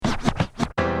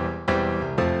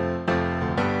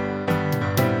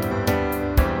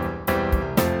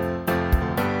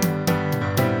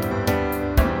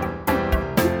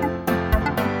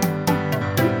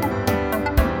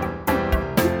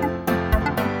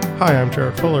Hi, I'm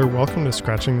Jared Fuller. Welcome to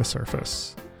Scratching the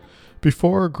Surface.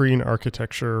 Before green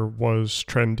architecture was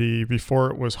trendy, before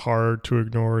it was hard to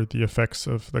ignore the effects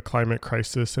of the climate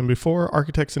crisis, and before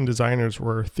architects and designers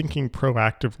were thinking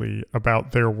proactively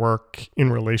about their work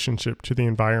in relationship to the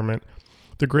environment,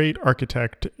 the great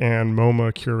architect and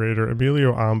MoMA curator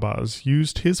Emilio Ambas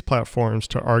used his platforms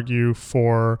to argue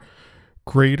for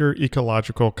greater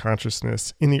ecological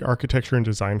consciousness in the architecture and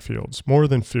design fields more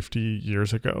than 50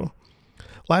 years ago.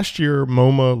 Last year,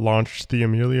 MoMA launched the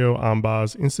Emilio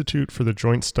Ambas Institute for the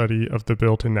Joint Study of the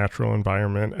Built and Natural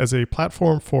Environment as a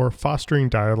platform for fostering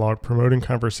dialogue, promoting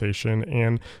conversation,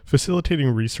 and facilitating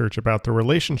research about the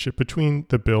relationship between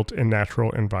the built and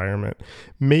natural environment,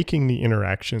 making the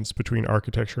interactions between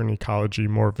architecture and ecology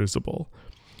more visible.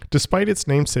 Despite its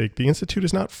namesake, the Institute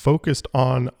is not focused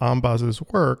on Ambas's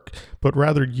work, but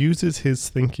rather uses his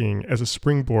thinking as a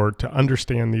springboard to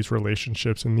understand these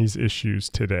relationships and these issues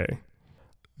today.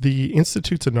 The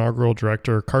Institute's inaugural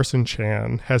director, Carson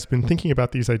Chan, has been thinking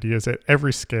about these ideas at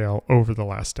every scale over the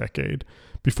last decade.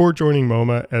 Before joining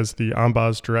MoMA as the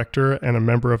Ambas director and a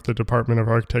member of the Department of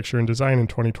Architecture and Design in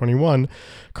 2021,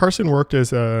 Carson worked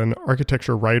as an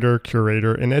architecture writer,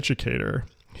 curator, and educator.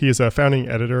 He is a founding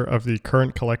editor of the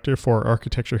Current Collective for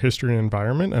Architecture, History, and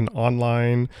Environment, an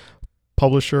online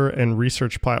publisher and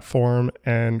research platform,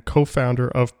 and co-founder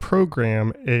of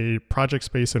Program, a project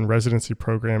space and residency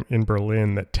program in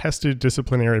Berlin that tested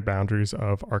disciplinary boundaries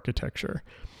of architecture.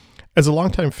 As a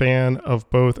longtime fan of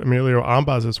both Emilio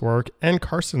Ambas's work and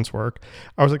Carson's work,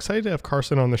 I was excited to have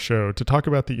Carson on the show to talk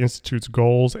about the Institute's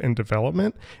goals and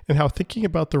development and how thinking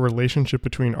about the relationship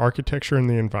between architecture and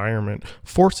the environment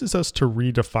forces us to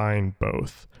redefine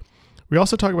both. We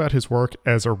also talk about his work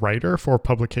as a writer for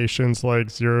publications like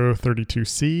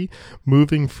 032C,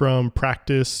 moving from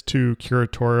practice to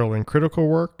curatorial and critical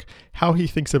work, how he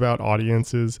thinks about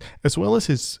audiences, as well as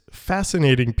his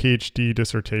fascinating PhD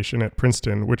dissertation at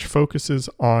Princeton, which focuses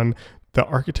on the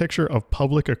architecture of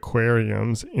public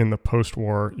aquariums in the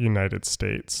post-war United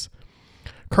States.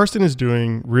 Carson is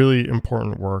doing really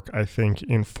important work, I think,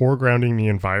 in foregrounding the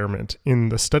environment in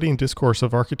the study and discourse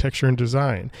of architecture and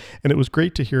design. And it was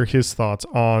great to hear his thoughts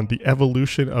on the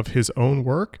evolution of his own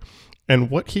work and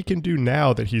what he can do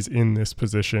now that he's in this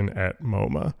position at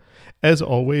MoMA. As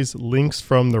always, links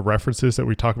from the references that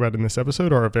we talk about in this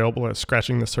episode are available at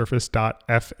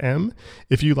scratchingthesurface.fm.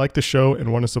 If you like the show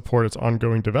and want to support its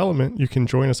ongoing development, you can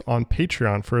join us on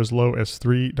Patreon for as low as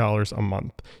 $3 a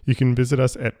month. You can visit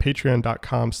us at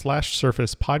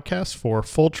patreon.com/surfacepodcast for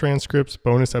full transcripts,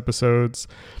 bonus episodes,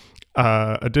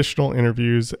 additional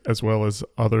interviews, as well as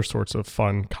other sorts of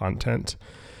fun content.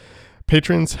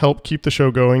 Patrons help keep the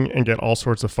show going and get all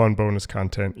sorts of fun bonus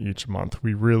content each month.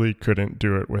 We really couldn't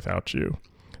do it without you.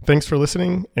 Thanks for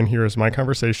listening, and here is my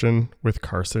conversation with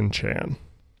Carson Chan.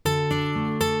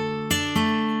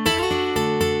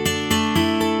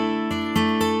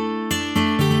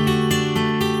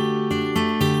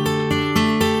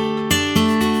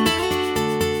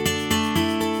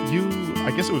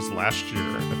 I guess it was last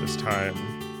year at this time,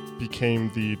 became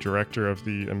the director of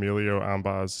the Emilio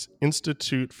Ambas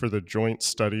Institute for the Joint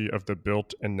Study of the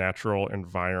Built and Natural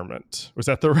Environment. Was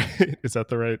that the right? Is that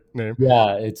the right name?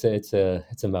 Yeah, it's a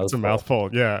mouthful. It's a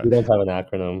mouthful. Yeah. We don't have an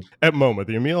acronym. At MoMA,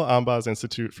 the Emilio Ambas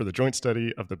Institute for the Joint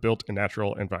Study of the Built and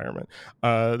Natural Environment.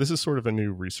 This is sort of a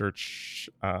new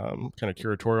research kind of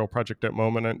curatorial project at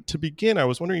MoMA. And to begin, I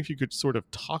was wondering if you could sort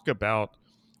of talk about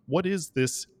what is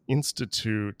this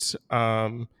institute,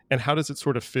 and how does it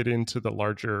sort of fit into the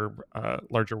larger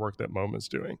work that MoMA is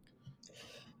doing?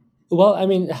 Well, I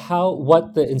mean,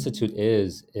 what the institute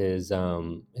is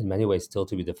in many ways still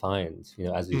to be defined. You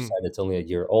know, as you said, it's only a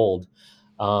year old,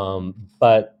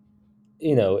 but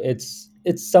you know, it's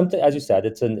something. As you said,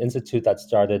 it's an institute that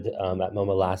started at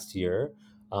MoMA last year,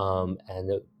 and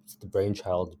it's the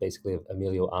brainchild basically of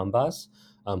Emilio Ambas,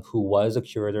 who was a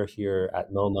curator here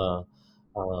at MoMA.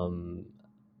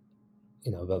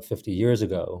 About 50 years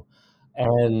ago.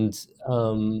 And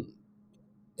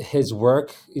his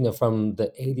work, from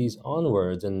the 80s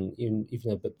onwards and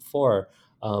even a bit before,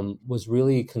 was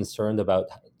really concerned about,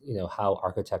 how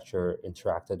architecture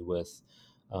interacted with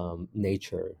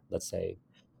nature, let's say.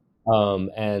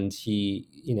 And he,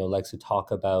 likes to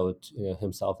talk about,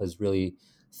 himself as really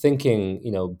thinking,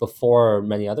 before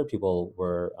many other people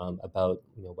were, about,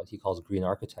 what he calls green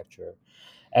architecture.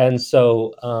 And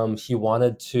so he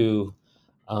wanted to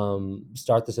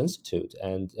start this institute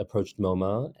and approached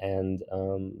MoMA, and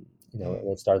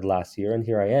it started last year, and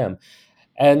here I am.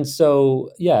 And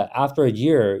so, yeah, after a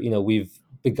year, we've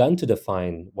begun to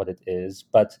define what it is,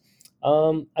 but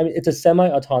I mean, it's a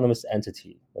semi-autonomous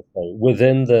entity, let's say,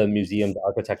 within the museum's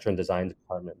architecture and design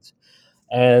department,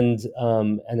 and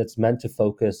it's meant to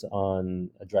focus on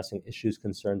addressing issues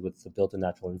concerned with the built and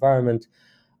natural environment,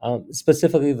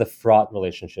 specifically the fraught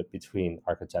relationship between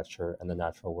architecture and the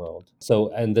natural world.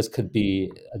 So, and this could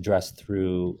be addressed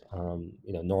through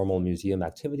normal museum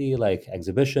activity like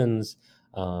exhibitions,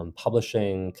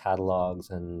 publishing, catalogs,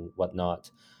 and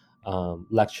whatnot,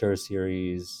 lecture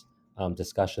series,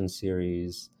 discussion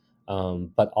series,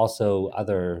 but also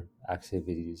other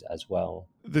activities as well.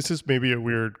 This is maybe a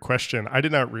weird question. I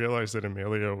did not realize that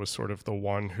Emilio was sort of the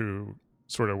one who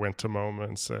sort of went to MoMA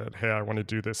and said, "Hey, I want to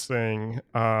do this thing."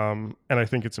 And I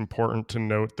think it's important to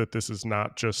note that this is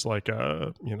not just like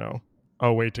a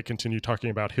way to continue talking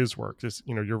about his work.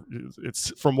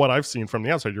 It's from what I've seen from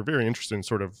the outside, you're very interested in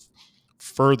sort of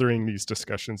furthering these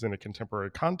discussions in a contemporary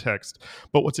context.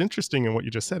 But what's interesting in what you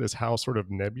just said is how sort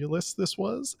of nebulous this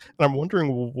was. And I'm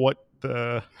wondering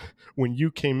when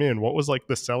you came in, what was like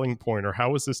the selling point, or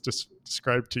how was this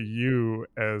described to you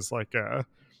as like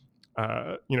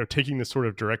taking this sort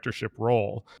of directorship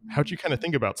role? How'd you kind of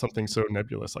think about something so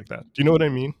nebulous like that? Do you know what I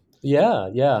mean?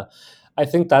 Yeah, yeah. I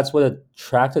think that's what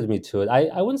attracted me to it.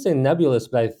 I wouldn't say nebulous,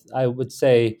 but I would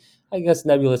say, I guess,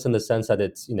 nebulous in the sense that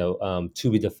it's,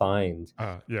 to be defined.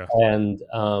 Yeah.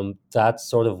 That's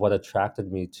sort of what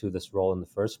attracted me to this role in the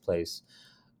first place.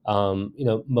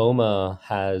 MoMA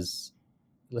has,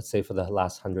 let's say, for the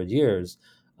last 100 years,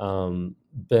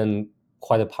 been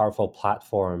quite a powerful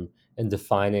platform in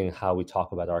defining how we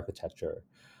talk about architecture.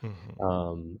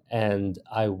 Mm-hmm. And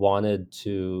I wanted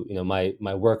to,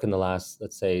 my work in the last,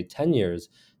 let's say, 10 years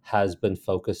has been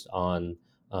focused on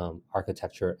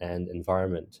architecture and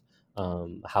environment,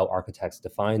 how architects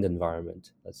define the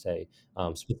environment, let's say,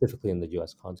 specifically in the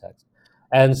US context.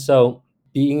 And so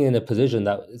being in a position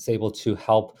that is able to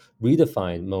help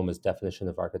redefine MoMA's definition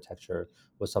of architecture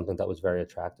was something that was very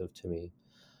attractive to me.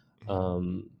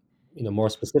 Um, More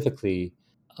specifically,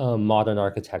 modern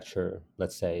architecture,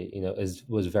 let's say, is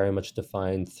was very much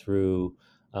defined through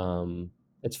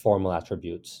its formal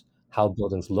attributes, how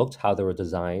buildings looked, how they were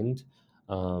designed,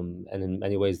 and in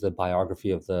many ways, the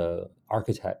biography of the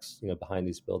architects, behind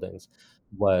these buildings,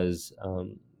 was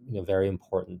very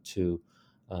important to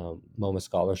MoMA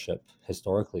scholarship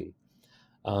historically.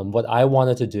 What I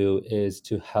wanted to do is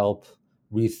to help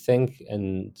rethink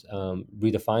and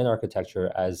redefine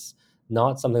architecture as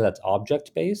not something that's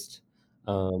object based,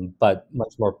 but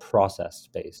much more process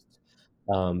based.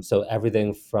 So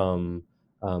everything from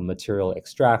material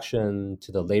extraction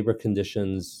to the labor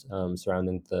conditions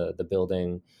surrounding the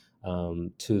building,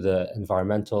 to the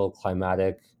environmental,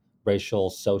 climatic, racial,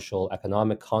 social,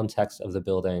 economic context of the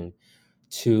building,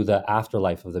 to the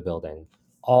afterlife of the building.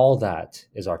 All that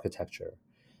is architecture.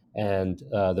 And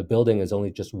the building is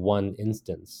only just one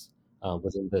instance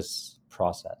within this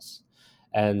process.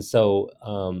 And so,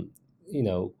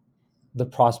 the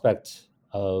prospect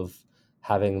of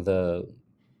having the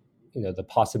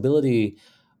possibility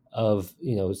of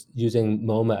using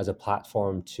MoMA as a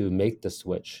platform to make the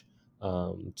switch,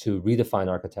 to redefine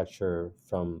architecture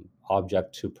from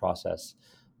object to process,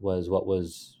 was what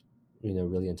was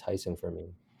really enticing for me.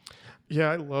 Yeah,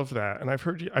 I love that. And I've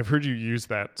heard you use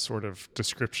that sort of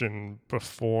description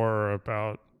before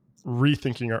about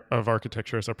rethinking of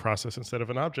architecture as a process instead of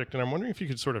an object. And I'm wondering if you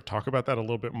could sort of talk about that a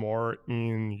little bit more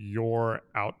in your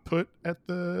output at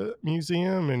the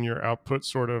museum and your output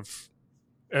sort of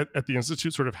at the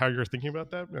institute, sort of how you're thinking about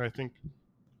that. And I think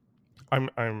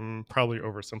I'm probably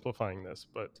oversimplifying this,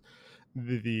 but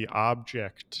the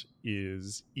object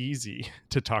is easy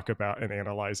to talk about and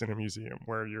analyze in a museum,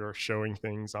 where you're showing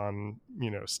things on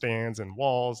stands and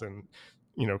walls and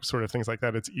sort of things like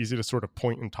that. It's easy to sort of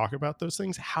point and talk about those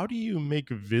things. How do you make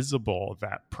visible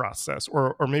that process,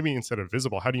 or maybe instead of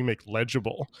visible, how do you make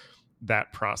legible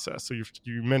that process? So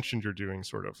you mentioned you're doing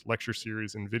sort of lecture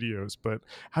series and videos, but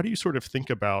how do you sort of think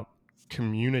about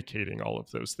communicating all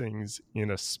of those things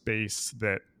in a space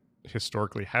that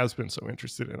historically has been so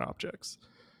interested in objects?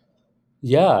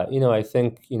 Yeah, I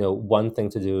think, one thing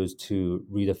to do is to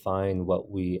redefine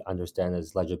what we understand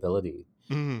as legibility.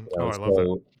 Oh, I love that.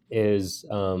 So is,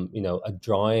 a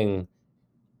drawing,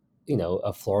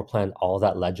 a floor plan all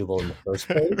that legible in the first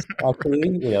place,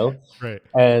 actually, Right.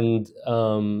 and,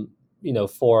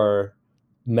 for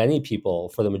many people,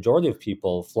 for the majority of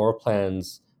people, floor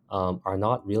plans are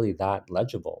not really that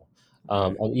legible.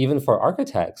 Right. And even for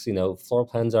architects, floor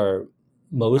plans are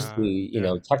mostly,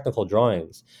 Yeah. technical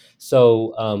drawings.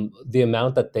 So the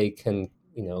amount that they can,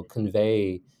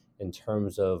 convey in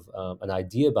terms of an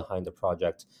idea behind the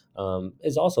project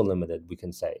is also limited, we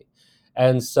can say.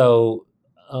 And so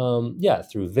yeah,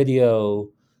 through video,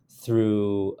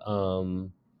 through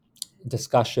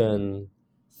discussion,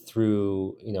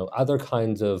 through other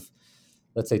kinds of,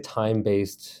 let's say,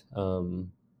 time-based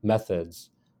methods,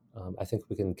 I think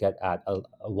we can get at a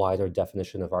wider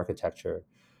definition of architecture.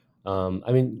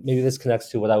 I mean, maybe this connects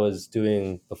to what I was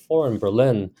doing before in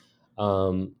Berlin.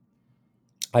 Um,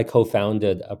 I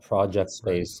co-founded a project Right.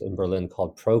 space in Berlin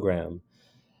called Program,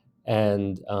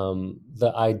 and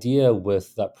the idea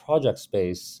with that project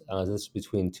space, this is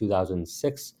between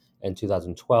 2006 and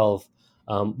 2012,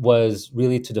 was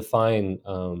really to define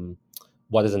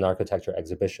what is an architecture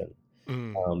exhibition.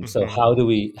 So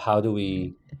Mm-hmm. how do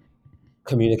we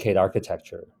communicate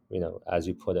architecture? As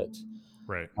you put it.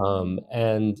 Right.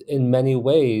 And in many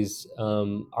ways,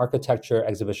 architecture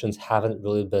exhibitions haven't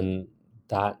really been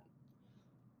that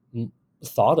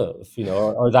thought of,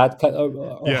 or that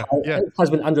or Yeah. how Yeah. it has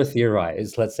been under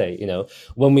theorized. Let's say,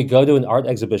 when we go to an art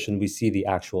exhibition, we see the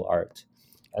actual art,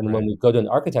 and when Right. we go to an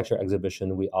architecture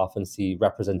exhibition, we often see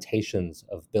representations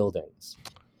of buildings.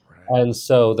 Right. And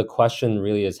so the question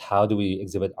really is, how do we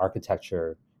exhibit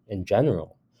architecture in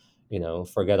general?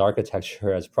 Forget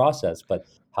architecture as process, but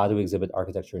how do we exhibit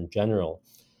architecture in general?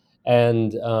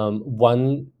 And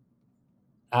one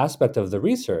aspect of the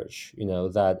research,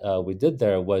 that we did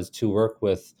there was to work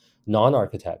with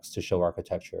non-architects to show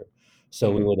architecture.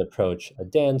 So we Mm. would approach a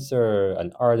dancer,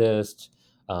 an artist,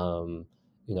 a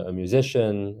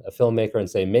musician, a filmmaker, and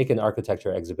say, make an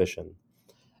architecture exhibition,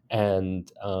 and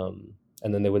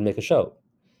then they would make a show.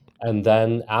 And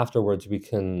then afterwards, we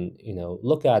can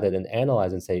look at it and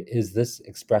analyze and say, is this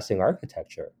expressing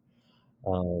architecture?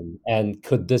 And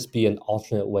could this be an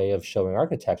alternate way of showing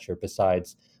architecture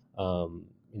besides,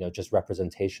 just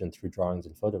representation through drawings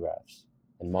and photographs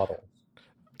and models?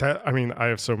 That, I mean, I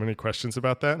have so many questions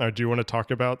about that, and I do want to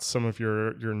talk about some of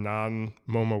your non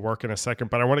MoMA work in a second,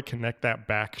 but I want to connect that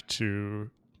back to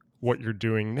what you're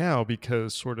doing now,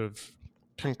 because sort of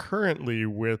concurrently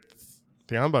with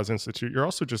the Ambas Institute, you're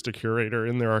also just a curator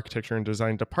in their architecture and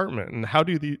design department. And how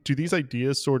do these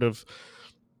ideas sort of,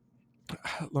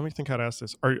 let me think how to ask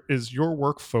this. Is your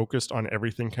work focused on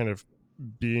everything kind of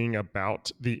being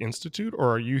about the institute, or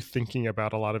are you thinking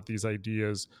about a lot of these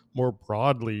ideas more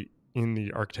broadly in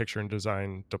the architecture and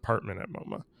design department at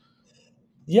MoMA?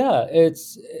 Yeah,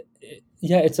 it's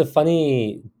a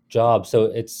funny job.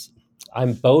 So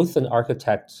I'm both an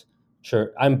architect,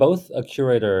 sure, I'm both a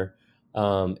curator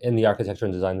in the architecture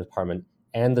and design department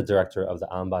and the director of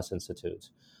the Ambas Institute.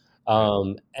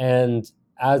 Right. And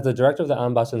as the director of the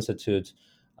Ambas Institute,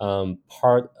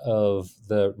 part of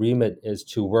the remit is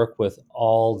to work with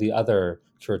all the other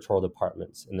curatorial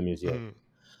departments in the museum,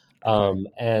 Mm,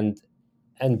 okay.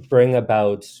 and bring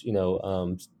about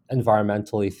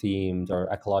environmentally themed or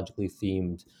ecologically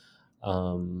themed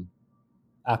um,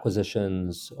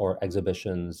 acquisitions or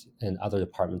exhibitions in other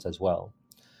departments as well.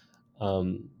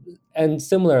 Um, and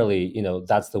similarly,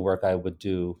 that's the work I would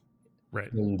do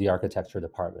Right. in the architecture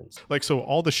department. Like, so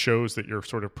all the shows that you're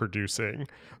sort of producing,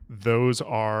 those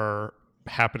are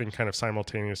happening kind of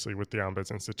simultaneously with the Ambas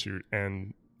Institute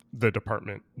and the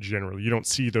department generally. You don't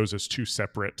see those as two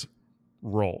separate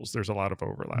roles. There's a lot of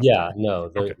overlap Yeah, there.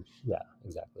 no, Okay. yeah,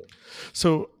 exactly.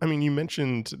 So, I mean, you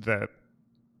mentioned that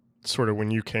sort of when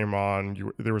you came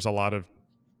on, there was a lot of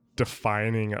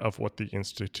defining of what the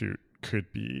institute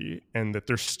could be, and that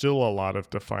there's still a lot of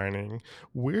defining.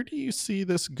 Where do you see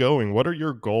this going? What are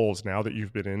your goals now that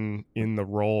you've been in the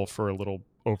role for a little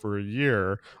over a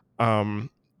year? um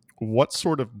what's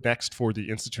sort of next for the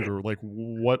institute, or like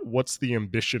what's the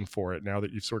ambition for it now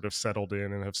that you've sort of settled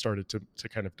in and have started to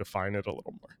kind of define it a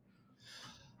little more?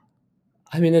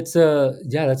 I mean, that's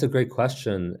a great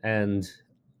question, and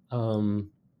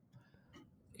um,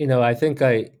 I think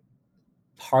I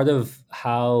part of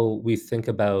how we think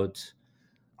about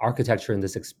architecture in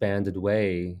this expanded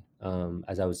way,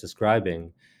 as I was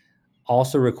describing,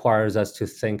 also requires us to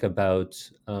think about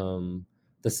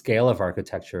the scale of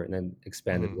architecture in an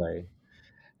expanded Mm, way.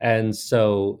 And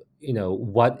so,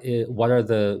 what are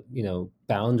the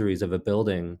boundaries of a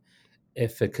building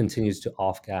if it continues to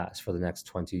off gas for the next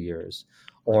 20 years,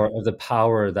 or right. of the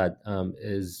power that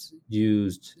is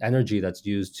used, energy that's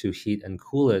used to heat and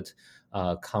cool it,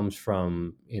 comes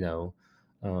from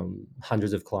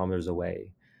hundreds of kilometers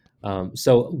away.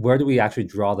 So where do we actually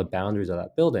draw the boundaries of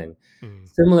that building? Mm,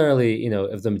 Similarly,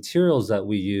 if the materials that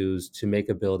we use to make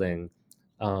a building,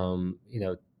 um, you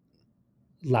know,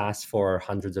 last for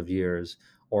hundreds of years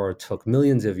or took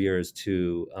millions of years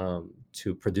to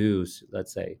produce,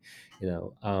 let's say, you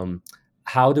know,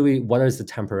 what is the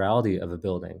temporality of a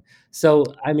building? So,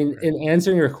 I mean, right. in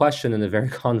answering your question in a very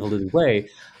convoluted way,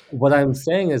 what I'm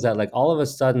saying is that, like, all of a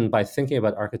sudden, by thinking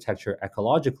about architecture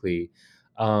ecologically,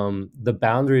 the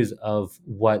boundaries of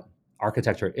what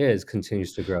architecture is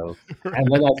continues to grow, and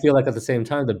then I feel like at the same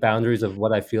time, the boundaries of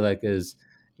what I feel like is,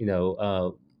 you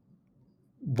know,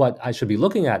 what I should be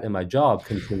looking at in my job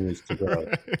continues to grow.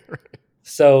 Right.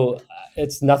 So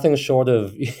it's nothing short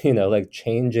of like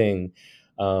changing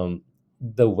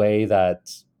the way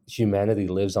that humanity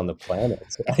lives on the planet.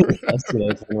 I guess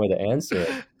it's one way to answer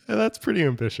it. That's pretty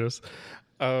ambitious.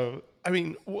 I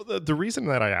mean, well, the reason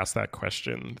that I asked that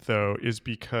question, though, is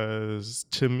because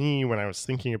to me, when I was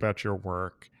thinking about your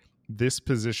work, this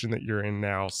position that you're in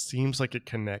now seems like it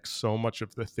connects so much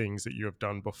of the things that you have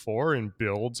done before and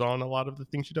builds on a lot of the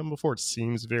things you've done before. It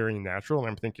seems very natural. And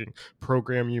I'm thinking,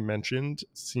 program you mentioned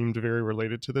seemed very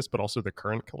related to this, but also the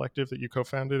current collective that you co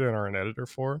founded and are an editor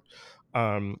for.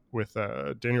 With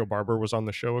Daniel Barber was on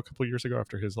the show a couple years ago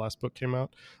after his last book came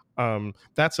out.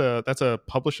 That's a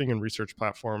publishing and research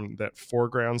platform that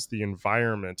foregrounds the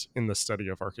environment in the study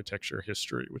of architecture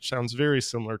history, which sounds very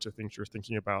similar to things you're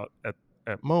thinking about at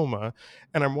MoMA.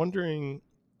 And I'm wondering,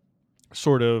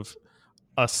 sort of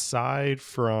aside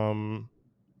from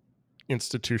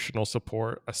institutional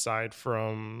support, aside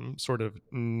from sort of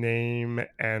name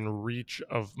and reach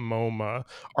of MoMA,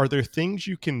 are there things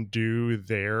you can do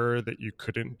there that you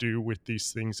couldn't do with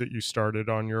these things that you started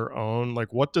on your own?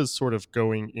 Like, what does sort of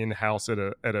going in-house at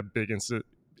a big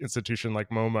institution like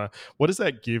MoMA, what does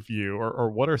that give you, or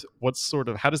what's sort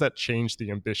of, how does that change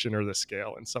the ambition or the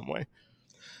scale in some way?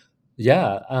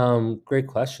 Yeah, great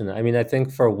question. I mean, I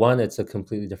think for one, it's a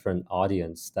completely different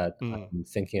audience that Mm. I'm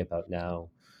thinking about now.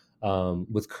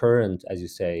 With current, as you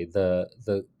say,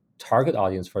 the target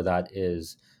audience for that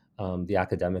is the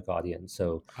academic audience.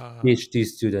 So Ah, PhD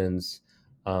students,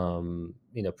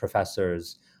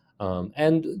 professors,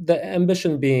 and the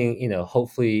ambition being,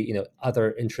 hopefully,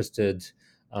 other interested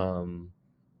um,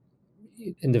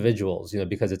 individuals,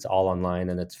 because it's all online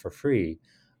and it's for free.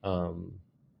 Um,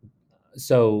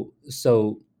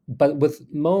 but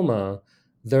with MoMA,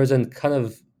 there's a kind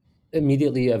of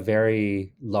immediately a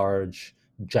very large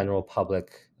general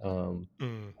public mm,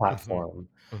 mhm, platform.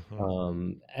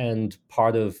 mhm, And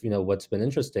part of what's been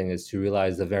interesting is to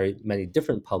realize the very many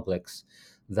different publics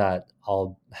that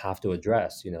I'll have to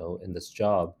address, in this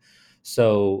job.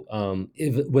 So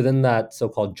if within that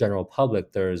so-called general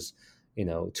public, there's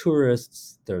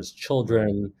tourists, there's right,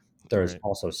 children, there's right,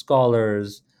 also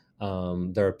scholars.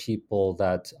 There are people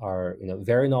that are,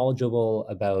 very knowledgeable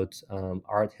about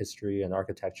art history and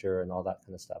architecture and all that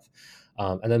kind of stuff,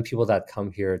 and then people that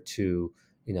come here to,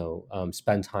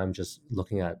 spend time just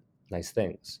looking at nice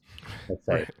things, let's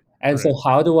say. right, And so, right.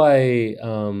 how do I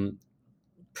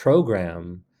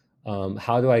program?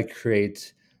 How do I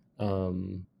create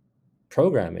um,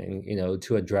 programming,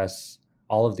 to address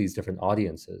all of these different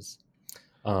audiences?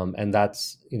 And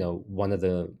that's one of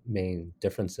the main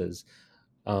differences.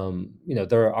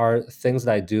 There are things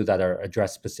that I do that are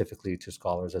addressed specifically to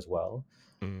scholars as well.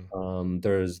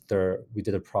 Mm, We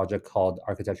did a project called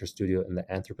Architecture Studio in the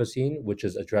Anthropocene, which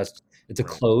is addressed. It's a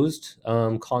right. closed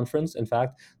conference, in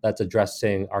fact, that's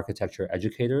addressing architecture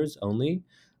educators only,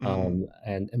 Mm,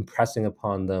 and impressing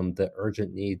upon them the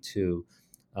urgent need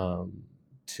um,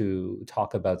 to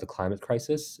talk about the climate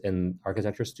crisis in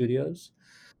architecture studios.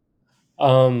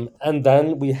 And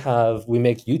then we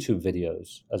make YouTube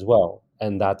videos as well,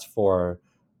 and that's for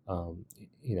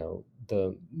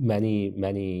the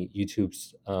many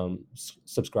YouTube's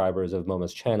subscribers of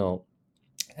MoMA's channel,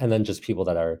 and then just people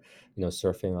that are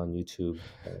surfing on YouTube,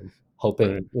 right.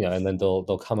 hoping and then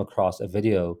they'll come across a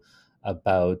video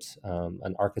about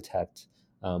an architect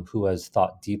who has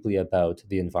thought deeply about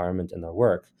the environment in their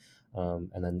work,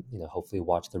 and then hopefully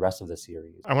watch the rest of the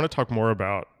series. I want to talk more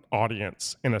about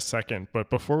audience in a second, but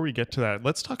before we get to that,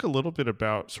 let's talk a little bit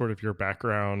about sort of your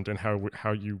background and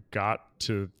how you got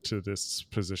to this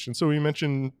position. So we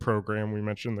mentioned program, we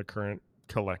mentioned the current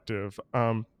collective,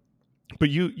 but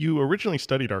you originally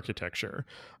studied architecture,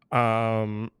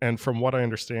 and from what I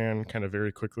understand, kind of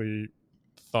very quickly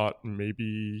thought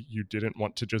maybe you didn't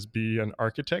want to just be an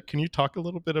architect. Can you talk a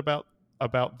little bit about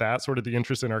that, sort of the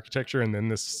interest in architecture, and then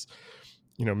this,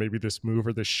 maybe this move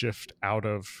or this shift out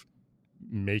of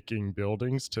making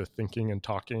buildings to thinking and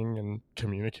talking and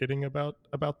communicating about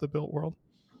the built world?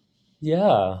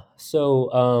 Yeah.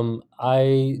 So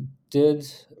I did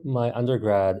my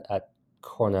undergrad at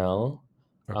Cornell.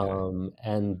 Okay.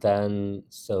 And then,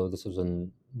 so this was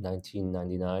in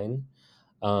 1999.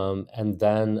 And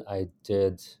then I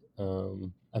did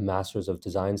a master's of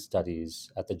design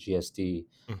studies at the GSD,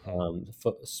 Hmm.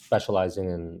 specializing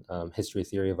in history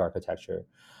theory of architecture,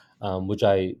 which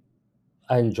I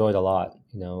I enjoyed a lot.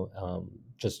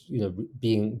 Just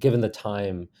being given the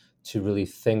time to really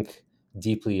think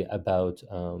deeply about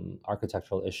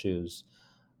architectural issues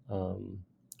um,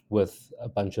 with a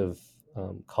bunch of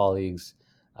colleagues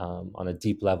on a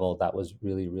deep level. That was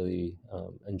really, really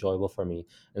enjoyable for me.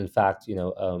 In fact,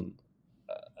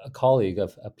 a colleague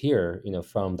of a peer,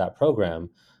 from that program,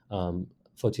 um,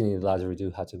 Fotini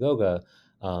Lazaridou Hatagoga,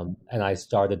 and I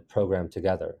started program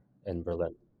together in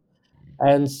Berlin.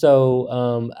 And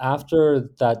so after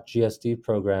that GSD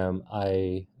program,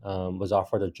 I was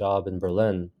offered a job in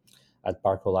Berlin at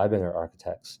Barco Leibinger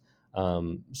Architects.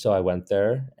 So I went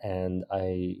there and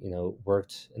I,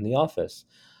 worked in the office.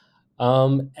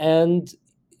 And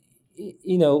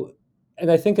you know,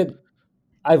 and I think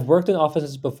I've worked in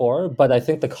offices before, but I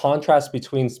think the contrast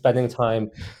between spending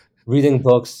time reading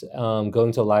books,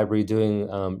 going to a library, doing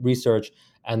research,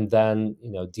 and then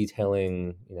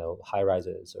detailing high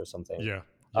rises or something Yeah.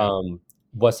 Yeah. um,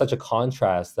 was such a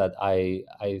contrast that I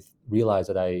realized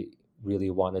that I really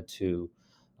wanted to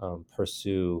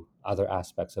pursue other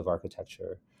aspects of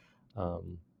architecture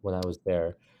when I was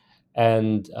there.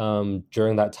 And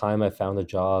during that time, I found a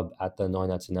job at the Neue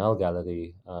National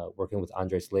Gallery, working with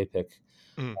Andres Lepik,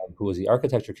 Mm. who was the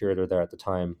architecture curator there at the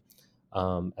time.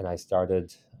 And I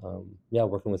started, yeah,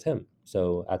 working with him.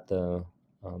 So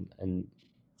and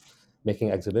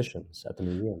making exhibitions at the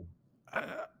museum.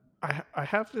 I, I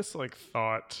have this like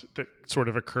thought that sort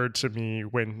of occurred to me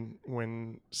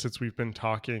since we've been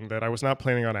talking, that I was not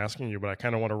planning on asking you, but I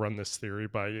kind of want to run this theory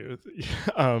by you,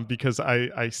 because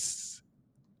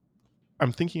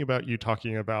I'm thinking about you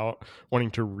talking about wanting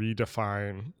to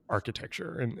redefine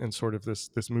architecture, and sort of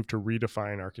this move to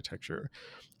redefine architecture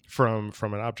from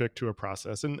an object to a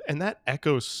process, and that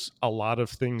echoes a lot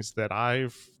of things that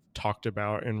I've talked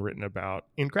about and written about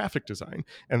in graphic design,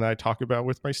 and I talk about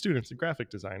with my students in graphic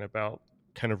design, about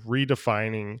kind of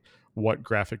redefining what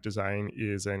graphic design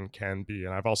is and can be.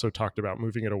 And I've also talked about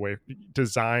moving it away.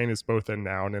 Design is both a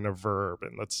noun and a verb,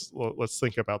 and let's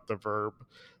think about the verb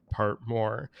part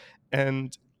more.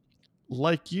 And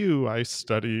like you, I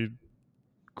studied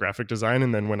graphic design,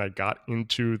 and then when I got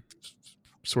into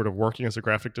sort of working as a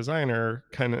graphic designer,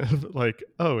 kind of like,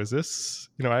 oh, is this,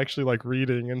 I actually like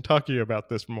reading and talking about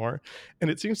this more. And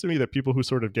it seems to me that people who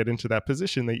sort of get into that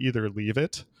position, they either leave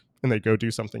it and they go do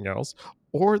something else,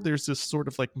 or there's this sort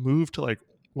of like move to like,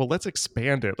 well, let's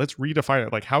expand it, let's redefine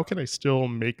it, like how can I still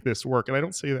make this work? And I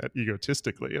don't say that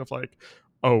egotistically of like,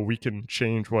 oh, we can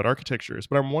change what architecture is,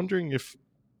 but I'm wondering if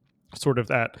sort of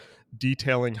that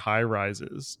detailing high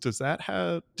rises, did that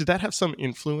have some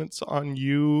influence on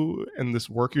you and this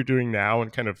work you're doing now,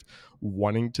 and kind of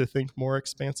wanting to think more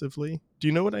expansively? Do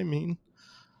you know what I mean?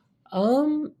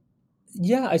 Um,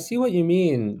 yeah, I see what you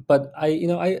mean, but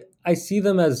I see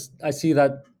them as I see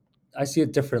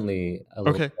it differently a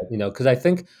little Okay. bit, because I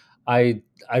think I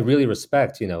I really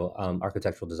respect,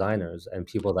 architectural designers and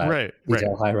people that Right, right.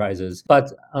 detail high rises.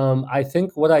 But I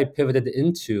think what I pivoted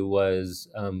into was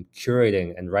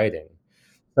curating and writing.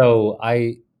 So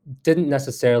I didn't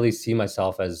necessarily see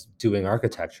myself as doing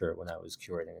architecture when I was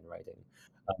curating and writing,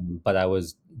 but I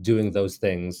was doing those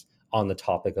things on the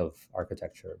topic of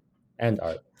architecture and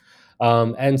art.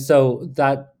 And so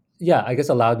that, yeah, I guess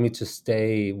allowed me to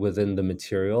stay within the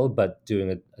material, but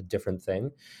doing a different thing.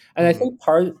 And I Mm, think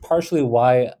partially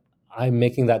why I'm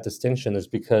making that distinction is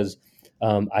because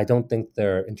I don't think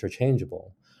they're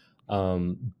interchangeable.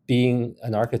 Being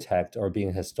an architect or being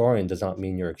a historian does not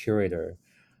mean you're a curator,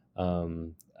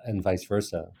 and vice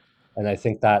versa. And I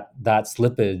think that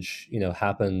slippage,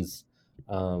 happens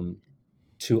um,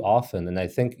 too often. And I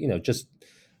think, just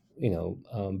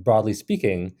broadly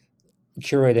speaking,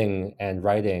 curating and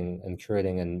writing and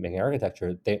curating and making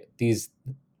architecture, these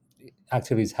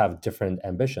activities have different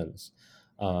ambitions,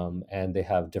 and they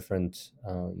have different,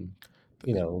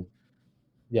 you know,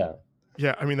 yeah,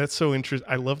 yeah, I mean, that's so interesting.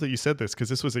 I love that you said this, because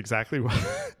this was exactly what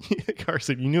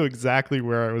Carson, you knew exactly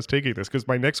where I was taking this, because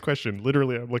my next question,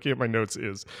 literally, I'm looking at my notes,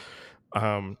 is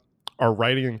um, are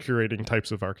writing and curating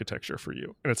types of architecture for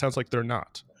you? And it sounds like they're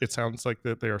not. It sounds like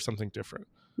that they are something different.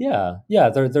 yeah.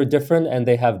 They're different and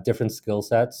they have different skill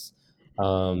sets,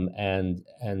 and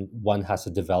one has to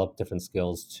develop different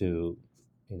skills to,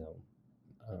 you know,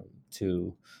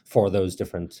 to for those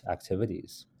different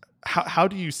activities. How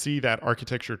do you see that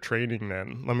architecture training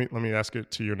then? Let me ask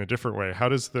it to you in a different way. How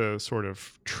does the sort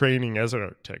of training as an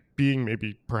architect, being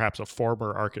maybe perhaps a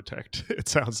former architect, it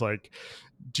sounds like,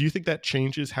 do you think that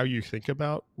changes how you think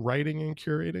about writing and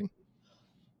curating?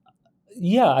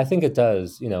 Yeah, I think it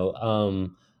does.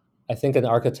 I think an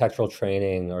architectural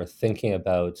training or thinking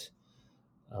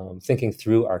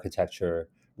through architecture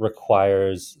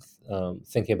requires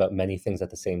thinking about many things at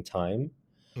the same time,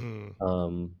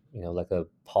 Mm. like a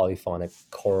polyphonic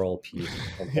choral piece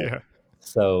or something. Yeah.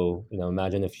 So,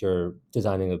 imagine if you're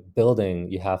designing a building,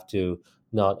 you have to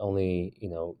not only,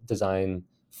 design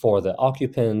for the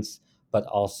occupants, but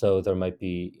also there might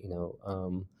be,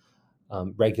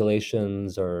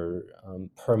 regulations or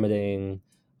permitting,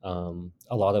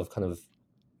 a lot of kind of,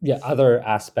 yeah, other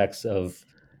aspects of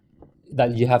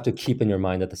that you have to keep in your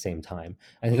mind at the same time.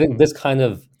 And I think Mhm. this kind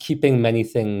of keeping many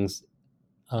things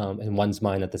in one's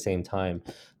mind at the same time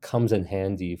comes in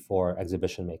handy for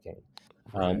exhibition making,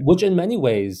 Right. which in many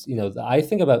ways, I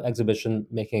think about exhibition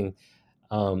making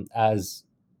as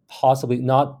possibly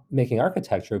not making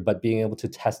architecture, but being able to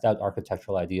test out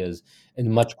architectural ideas in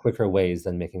much quicker ways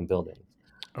than making buildings.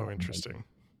 Oh, Um, interesting.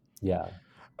 yeah.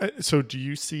 So do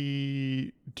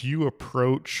you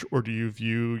approach or do you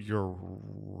view your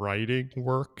writing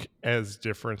work as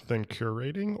different than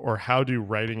curating, or how do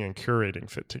writing and curating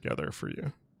fit together for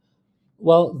you?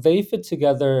 Well, they fit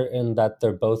together in that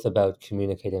they're both about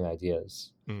communicating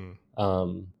ideas, Mm.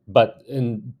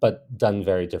 but done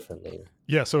very differently.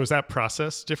 Yeah. So is that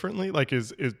process differently? Like,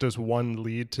 is does one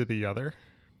lead to the other?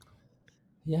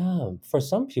 Yeah, for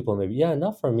some people, maybe. Yeah,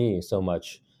 not for me so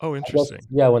much. Oh, I guess, interesting.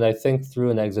 yeah, when I think through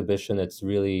an exhibition, it's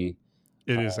really,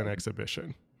 It is an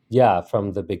exhibition. yeah,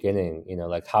 from the beginning,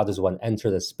 like how does one enter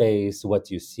the space? What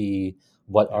do you see?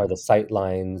 What Yeah. are the sight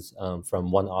lines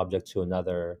from one object to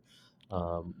another?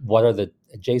 What are the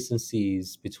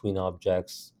adjacencies between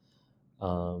objects?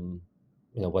 Um,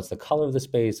 what's the color of the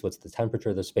space? What's the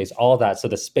temperature of the space? All that. So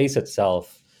the space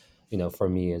itself, for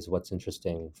me is what's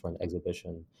interesting for an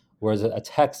exhibition. Whereas a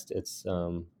text, it's,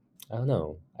 I don't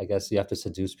know. I guess you have to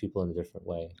seduce people in a different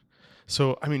way.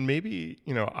 So, I mean, maybe,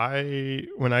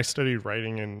 when I studied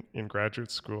writing in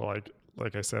graduate school,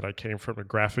 like I said, I came from a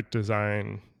graphic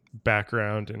design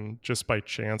background, and just by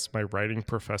chance, my writing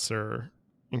professor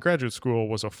in graduate school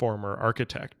was a former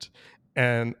architect.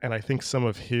 And I think some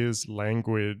of his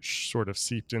language sort of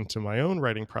seeped into my own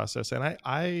writing process. And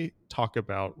I talk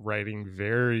about writing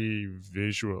very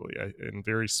visually and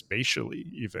very spatially,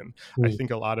 even. I Mm,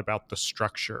 think a lot about the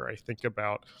structure. I think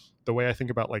about the way I think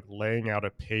about like laying out a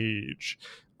page,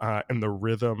 and the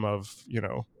rhythm of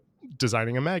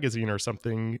designing a magazine or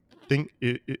something think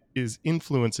it is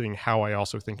influencing how I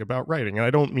also think about writing. And I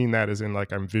don't mean that as in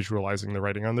like I'm visualizing the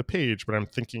writing on the page, but I'm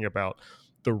thinking about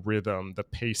the rhythm, the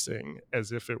pacing,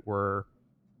 as if it were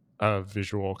a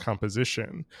visual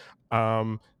composition.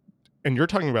 Um, and you're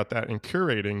talking about that in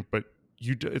curating, but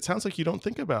it sounds like you don't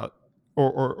think about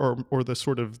or the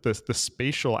sort of the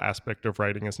spatial aspect of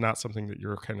writing is not something that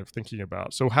you're kind of thinking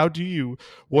about. So yeah. how do you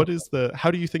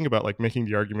think about like making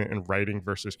the argument in writing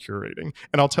versus curating?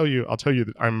 And I'll tell you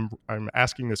that I'm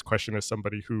asking this question as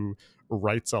somebody who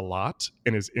writes a lot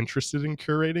and is interested in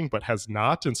curating but has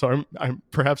not, and so I'm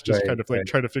perhaps just Right, kind of like right.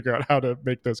 trying to figure out how to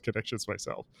make those connections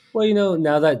myself. Well,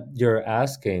 now that you're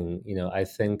asking, I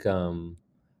think,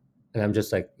 and I'm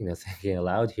just like, thinking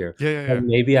aloud here, Yeah, yeah, that yeah.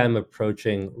 maybe I'm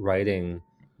approaching writing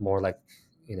more like,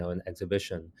 an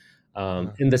exhibition, Uh,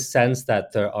 in the sense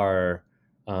that there are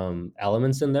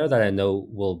elements in there that I know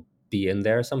will be in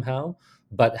there somehow,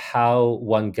 but how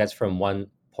one gets from one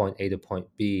point A to point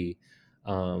B,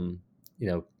 um, you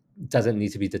know, doesn't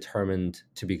need to be determined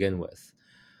to begin with.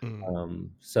 mm.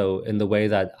 So in the way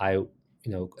that I,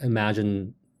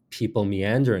 imagine people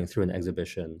meandering through an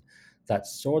exhibition,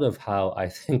 that's sort of how I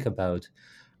think about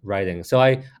writing. So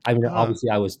I mean, Ah, obviously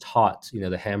I was taught,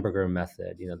 the hamburger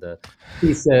method, the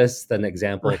thesis, then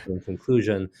example, right. then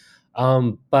conclusion.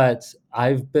 But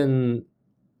I've been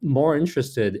more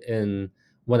interested in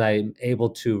when I'm able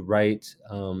to write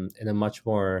in a much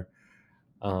more,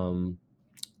 um,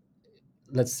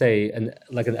 let's say, an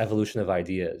evolution of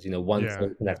ideas, one Yeah, thing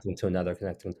yeah. connecting to another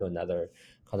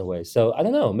kind of way. So I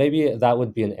don't know, maybe that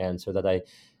would be an answer that I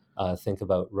think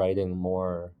about writing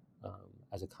more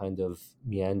as a kind of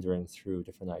meandering through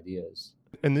different ideas.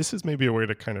 And this is maybe a way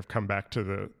to kind of come back to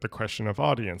the question of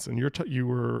audience. And you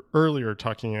were earlier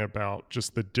talking about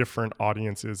just the different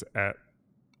audiences at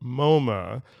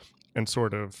MoMA and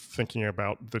sort of thinking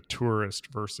about the tourist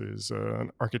versus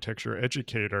an architecture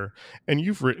educator. And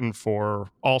you've written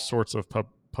for all sorts of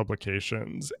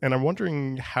publications. And I'm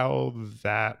wondering how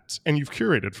that, and you've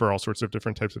curated for all sorts of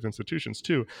different types of institutions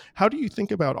too. How do you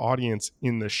think about audience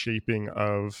in the shaping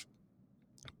of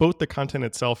both the content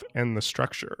itself and the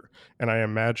structure? And I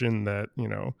imagine that,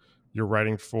 you're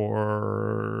writing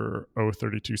for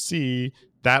O32C,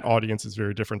 that audience is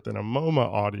very different than a MoMA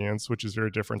audience, which is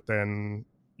very different than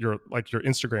your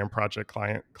Instagram project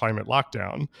client, Climate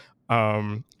Lockdown.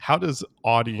 How does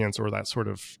audience or that sort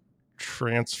of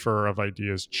transfer of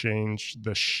ideas change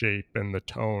the shape and the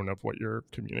tone of what you're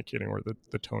communicating, or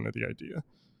the tone of the idea.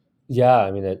 Yeah,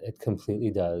 I mean, it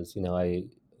completely does. I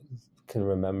can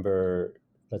remember,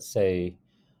 let's say,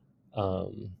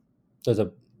 um, there's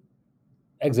a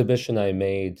exhibition I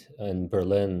made in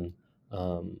Berlin,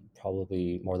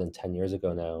 probably more than 10 years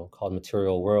ago now, called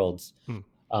Material Worlds. Hmm.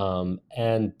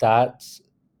 And that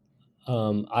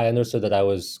I understood that I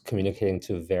was communicating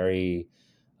to a very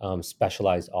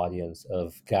specialized audience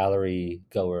of gallery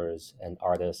goers and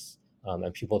artists,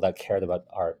 and people that cared about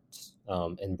art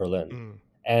in Berlin. Mm.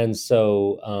 And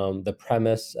so the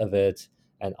premise of it,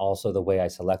 and also the way I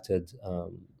selected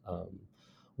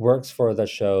works for the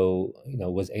show,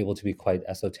 was able to be quite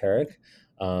esoteric,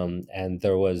 and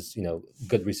there was,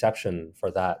 good reception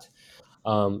for that.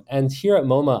 And here at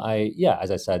MoMA, yeah, as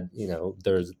I said,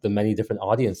 there's the many different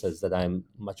audiences that I'm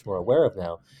much more aware of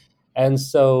now. And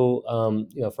so,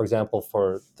 for example,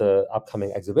 for the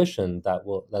upcoming exhibition that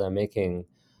I'm making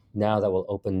now, that will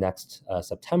open next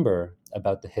September,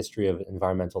 about the history of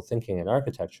environmental thinking in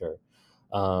architecture,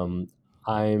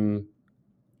 I'm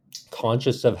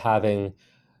conscious of having,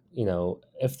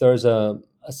 if there's a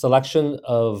selection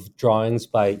of drawings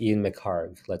by Ian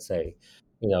McHarg, let's say,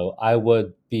 I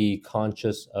would be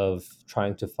conscious of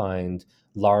trying to find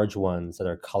large ones that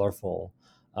are colorful,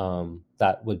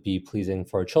 that would be pleasing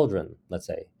for children, let's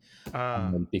say,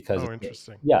 Ah. because Oh,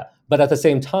 interesting. yeah, but at the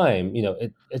same time,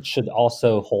 it should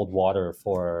also hold water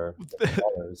for the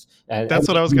scholars, and That's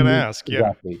what I was you going to need, ask. Yeah.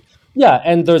 exactly, yeah,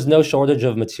 and there's no shortage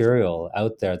of material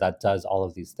out there that does all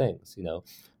of these things.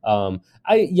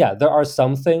 I yeah, there are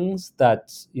some things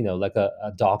that, like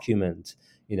a document.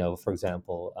 For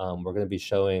example, we're going to be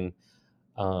showing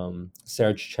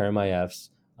Serge Chermaev's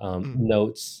Mm.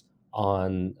 notes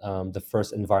on the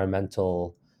first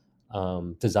environmental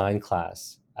design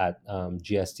class at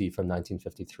GSD from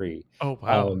 1953. Oh,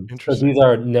 wow. So Interesting. these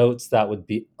are notes that would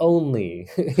be only,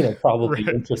 probably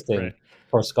Right. interesting Right.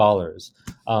 for scholars.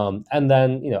 And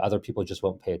then, other people just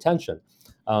won't pay attention.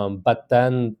 But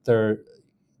then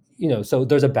so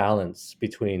there's a balance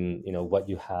between, what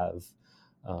you have,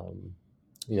 um,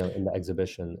 in the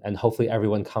exhibition, and hopefully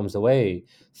everyone comes away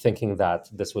thinking that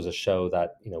this was a show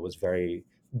that, was very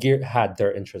had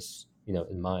their interests,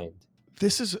 in mind.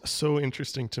 This is so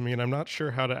interesting to me, and I'm not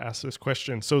sure how to ask this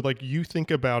question. So, like, you think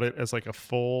about it as like a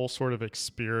full sort of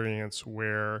experience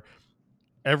where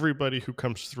everybody who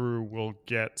comes through will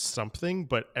get something,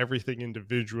 but everything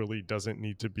individually doesn't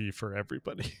need to be for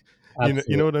everybody. You know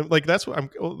Absolutely. what I'm like. That's what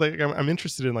I'm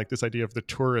interested in, like this idea of the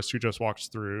tourist who just walks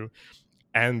through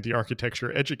and the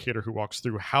architecture educator who walks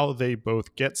through, how they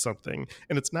both get something.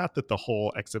 And it's not that the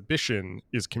whole exhibition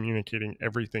is communicating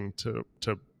everything to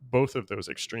both of those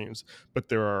extremes, but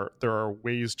there are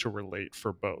ways to relate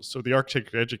for both. So the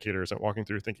architecture educator isn't walking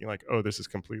through thinking like, oh, this is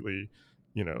completely,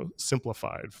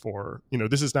 simplified for,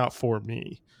 this is not for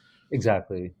me.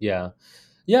 Exactly. Yeah.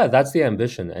 Yeah, that's the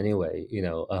ambition anyway.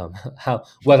 How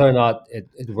whether or not it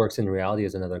works in reality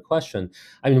is another question.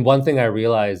 I mean, one thing I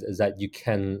realize is that you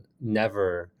can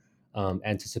never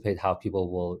anticipate how people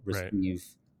will Right. receive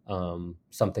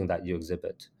something that you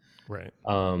exhibit. Right.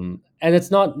 And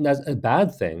it's not a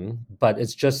bad thing, but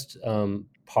it's just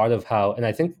part of how, and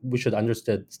I think we should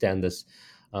understand this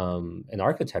in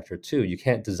architecture too. You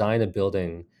can't design a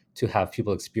building to have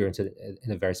people experience it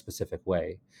in a very specific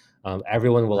way.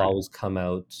 Everyone will Right. always come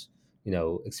out,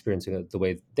 experiencing it the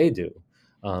way they do.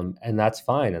 And that's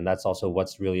fine. And that's also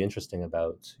what's really interesting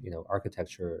about,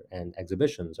 architecture and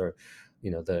exhibitions, or,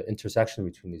 the intersection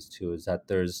between these two, is that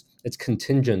it's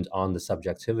contingent on the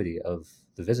subjectivity of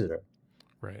the visitor.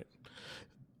 Right.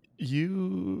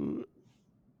 You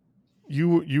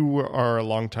you you are a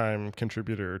longtime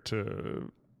contributor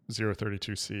to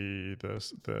 032C,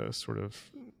 the sort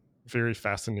of very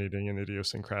fascinating and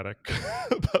idiosyncratic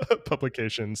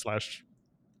publication slash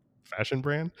fashion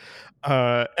brand.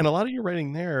 And a lot of your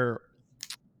writing there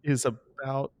is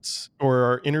about, or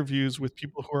are interviews with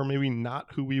people who are maybe not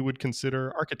who we would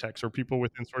consider architects, or people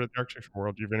within sort of the architecture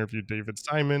world. You've interviewed David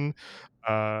Simon,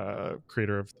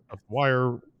 creator of The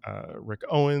Wire, Rick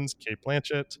Owens, Kate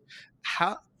Blanchett.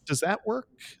 How does that work?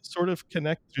 Sort of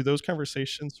connect? Do those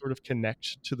conversations sort of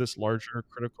connect to this larger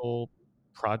critical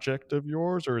project of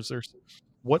yours, or is there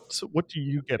what do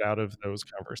you get out of those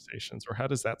conversations, or how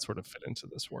does that sort of fit into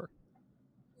this work?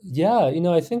 Yeah,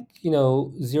 I think,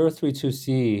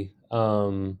 032C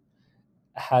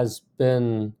has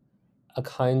been a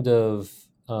kind of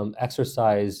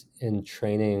exercise in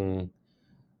training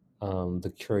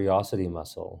the curiosity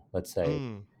muscle, let's say.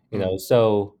 Mm, mm.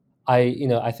 So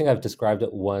I think I've described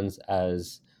it once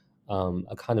as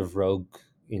a kind of rogue,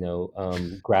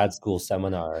 grad school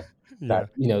seminar. Yeah.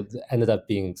 that ended up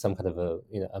being some kind of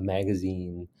a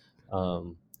magazine,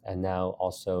 and now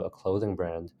also a clothing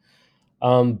brand.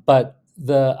 But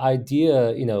the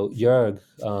idea, Jörg,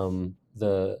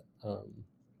 the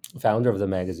founder of the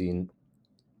magazine,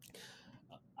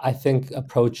 I think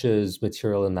approaches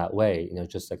material in that way.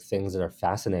 Just like things that are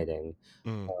fascinating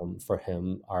Mm, for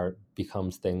him are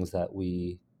becomes things that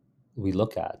we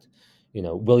look at.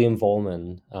 William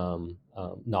Vollmann,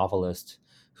 novelist,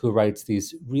 who writes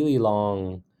these really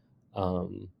long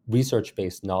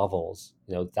research-based novels,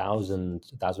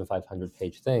 1,500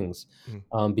 page things,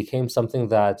 mm. became something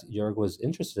that Jörg was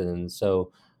interested in.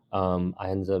 So I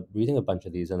ended up reading a bunch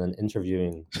of these and then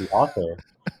interviewing the author.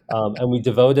 And we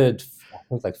devoted, I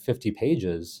think, like 50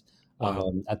 pages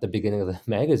Wow. at the beginning of the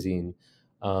magazine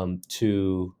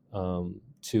to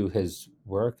his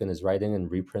work and his writing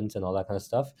and reprints and all that kind of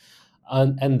stuff.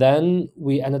 And then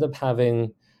we ended up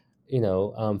having,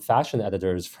 fashion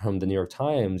editors from the New York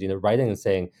Times, writing and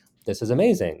saying, "This is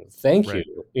amazing. Thank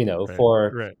you, Right. Right.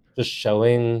 for Right. just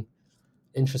showing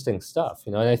interesting stuff."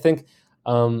 And I think,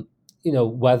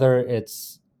 whether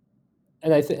it's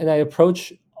and I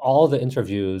approach all the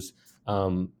interviews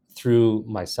through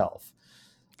myself,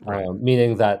 Right.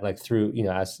 meaning that, like, through,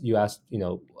 as you asked,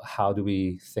 how do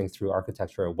we think through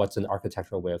architecture, or what's an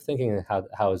architectural way of thinking, and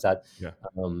how is that Yeah.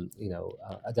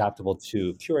 adaptable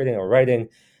to curating or writing.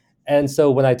 And so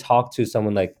when I talk to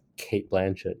someone like Kate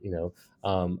Blanchett,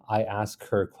 I ask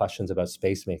her questions about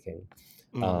space making,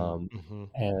 Mm, um, hmm.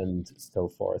 and so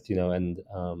forth, and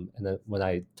then when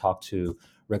I talk to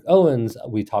Rick Owens,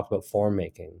 we talk about form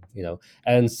making,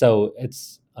 and so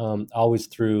it's always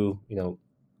through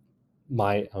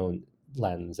my own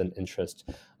lens and interest,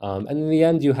 and in the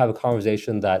end, you have a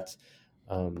conversation that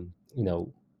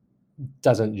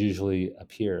doesn't usually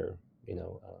appear.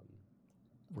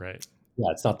 Right. Yeah,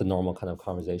 it's not the normal kind of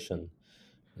conversation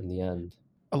in the end.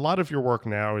 A lot of your work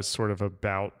now is sort of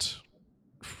about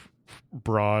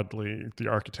broadly the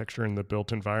architecture and the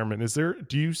built environment.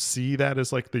 Do you see that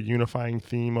as like the unifying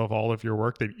theme of all of your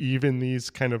work, that even these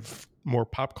kind of more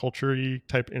pop culture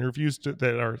type interviews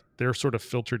they're sort of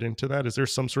filtered into that? Is there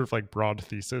some sort of like broad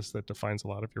thesis that defines a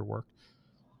lot of your work?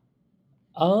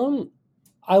 Um,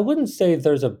 I wouldn't say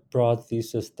there's a broad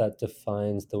thesis that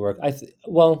defines the work.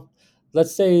 Well,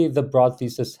 let's say the broad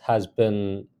thesis has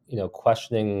been,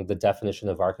 questioning the definition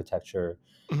of architecture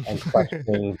and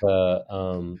questioning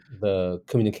the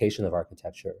communication of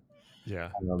architecture. Yeah.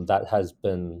 That has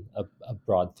been a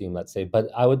broad theme, let's say. But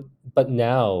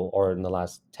now, or in the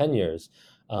last 10 years,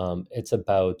 it's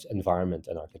about environment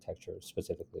and architecture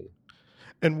specifically.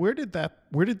 And where did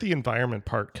the environment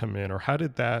part come in, or how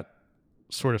did that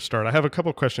sort of start? I have a couple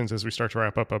of questions as we start to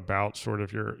wrap up about sort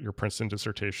of your Princeton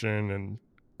dissertation and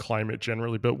climate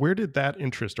generally, but where did that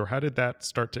interest, or how did that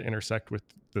start to intersect with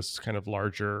this kind of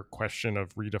larger question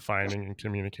of redefining and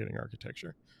communicating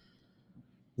architecture?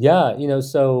 Yeah,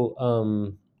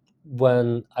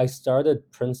 when I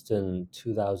started Princeton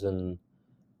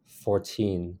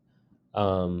 2014,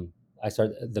 I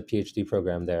started the PhD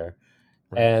program there,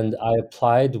 Right. and I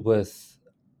applied with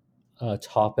a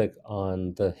topic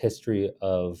on the history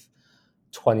of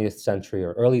 20th century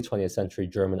or early 20th century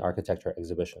German architecture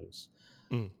exhibitions.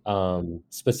 Mm,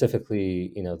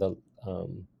 Specifically, the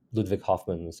Ludwig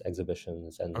Hoffmann's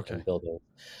exhibitions okay. and buildings.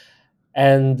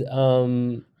 And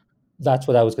that's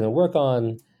what I was going to work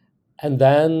on. And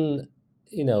then,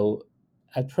 you know,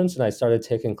 at Princeton, I started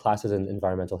taking classes in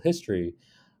environmental history.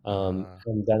 Uh,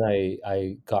 And then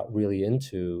I got really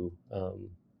into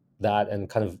that, and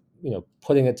kind of,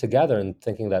 putting it together and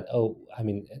thinking that, oh, I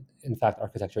mean, in fact,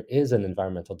 architecture is an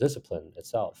environmental discipline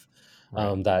itself,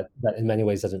 right. that in many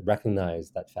ways doesn't recognize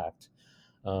that fact.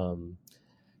 Um,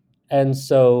 and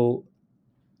so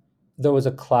there was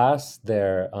a class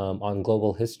there on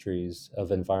global histories of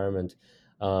environment,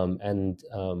 and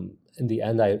in the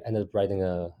end, I ended up writing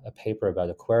a paper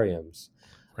about aquariums.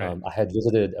 Right. I had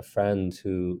visited a friend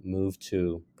who moved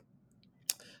to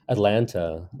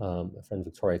Atlanta, a friend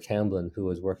Victoria Camblin, who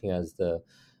was working as the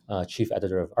chief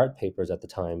editor of art papers at the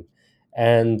time.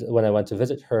 And when I went to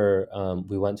visit her,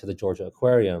 we went to the Georgia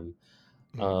Aquarium,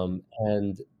 Mm,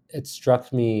 and it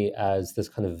struck me as this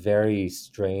kind of very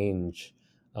strange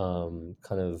kind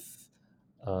of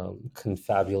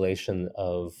confabulation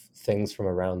of things from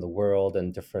around the world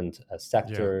and different yeah.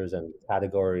 sectors and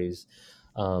categories.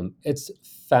 It's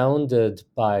founded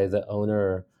by the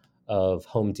owner of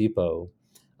Home Depot,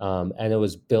 and it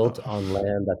was built Uh, on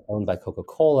land that's owned by Coca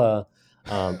Cola.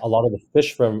 A lot of the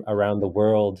fish from around the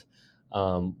world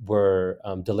were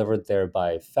delivered there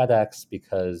by FedEx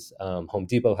because Home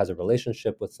Depot has a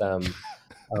relationship with them.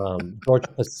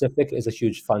 Georgia Pacific is a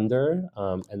huge funder,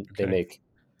 and they Okay. make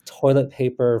toilet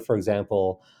paper, for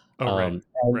example. Oh, right.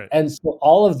 Right. And so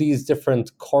all of these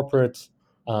different corporate,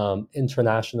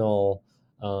 international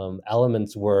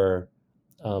elements were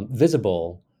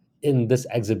visible in this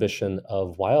exhibition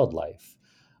of wildlife.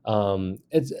 And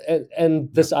Yeah.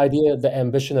 this idea, the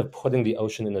ambition of putting the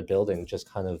ocean in a building, just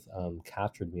kind of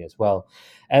captured me as well.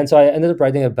 And so I ended up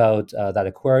writing about that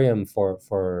aquarium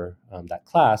for that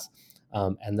class,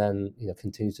 and then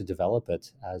continue to develop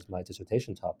it as my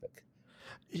dissertation topic.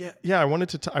 Yeah, yeah. I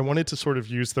wanted to sort of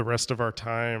use the rest of our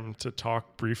time to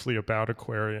talk briefly about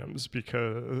aquariums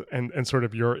because and sort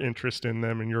of your interest in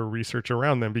them and your research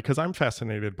around them because I'm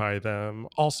fascinated by them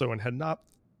also and had not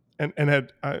and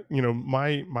had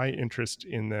my interest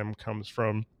in them comes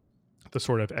from the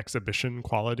sort of exhibition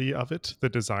quality of it, the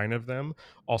design of them,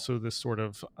 also this sort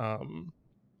of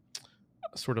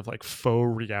like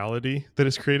faux reality that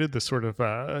is created, this sort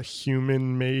of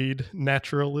human made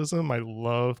naturalism. I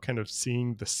love kind of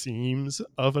seeing the seams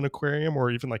of an aquarium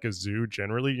or even like a zoo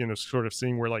generally, sort of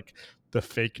seeing where like the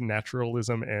fake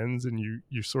naturalism ends and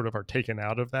you sort of are taken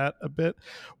out of that a bit.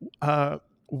 Uh,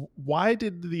 why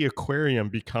did the aquarium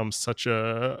become such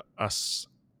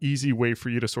easy way for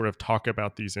you to sort of talk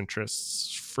about these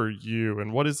interests for you,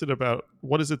 and what is it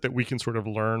that we can sort of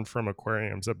learn from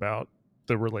aquariums about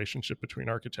the relationship between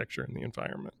architecture and the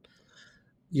environment?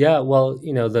 Yeah, well,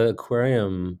 the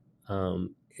aquarium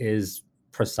is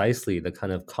precisely the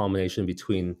kind of combination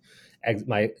between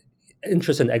my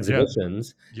interest in Yeah,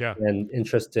 exhibitions yeah, and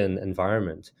interest in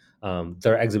environment.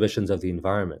 They're exhibitions of the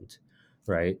environment,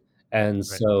 right? And right.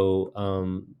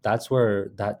 so that's where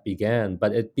that began.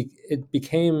 But it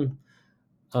became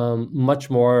much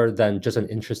more than just an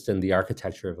interest in the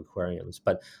architecture of aquariums.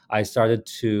 But I started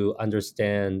to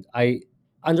understand. I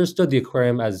understood the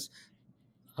aquarium as,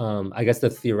 I guess, the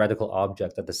theoretical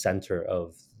object at the center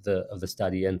of the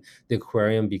study, and the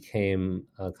aquarium became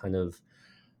a kind of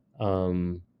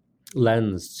um,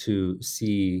 lens to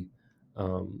see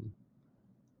um,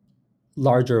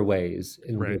 larger ways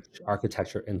in Right. which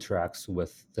architecture interacts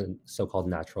with the so-called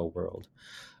natural world.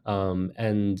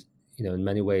 And in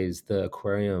many ways, the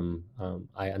aquarium,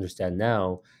 I understand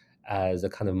now as a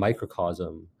kind of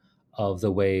microcosm of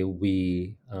the way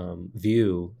we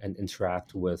view and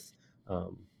interact with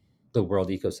um, the world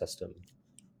ecosystem.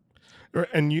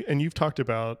 And you've talked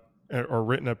about or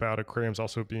written about aquariums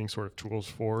also being sort of tools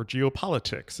for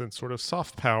geopolitics and sort of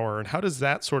soft power, and how does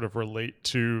that sort of relate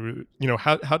to,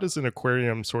 how does an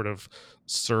aquarium sort of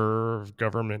serve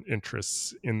government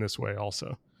interests in this way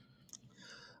also?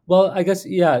 Well, I guess,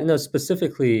 yeah,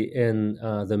 specifically in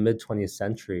the mid 20th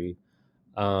century,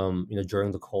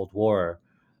 during the Cold War,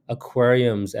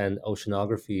 aquariums and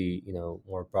oceanography,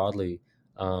 more broadly,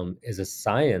 is a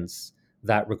science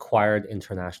that required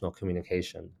international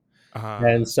communication.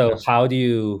 And so, Yes. how do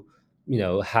you,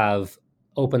 have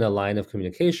open a line of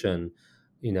communication,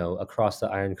 across the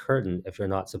Iron Curtain if you're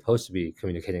not supposed to be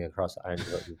communicating across the Iron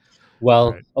Curtain?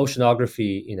 Well, Right.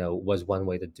 oceanography, was one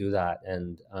way to do that,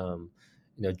 and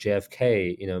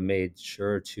JFK, made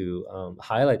sure to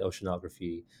highlight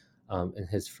oceanography in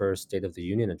his first State of the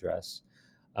Union address,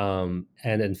 and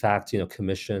in fact,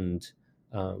 commissioned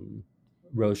um,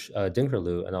 Roche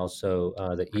Dinkerloo and also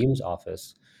the Right. Eames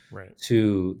office Right.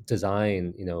 to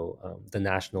design, the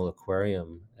National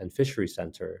Aquarium and Fishery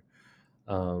Center,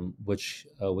 which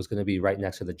was going to be right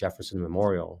next to the Jefferson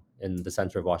Memorial in the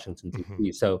center of Washington, Hmm.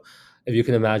 D.C. So, if you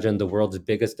can imagine the world's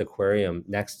biggest aquarium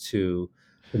next to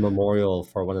the memorial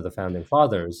for one of the founding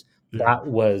fathers, Yeah. that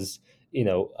was,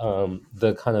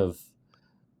 the kind of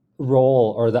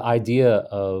role or the idea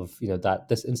of, that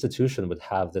this institution would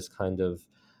have this kind of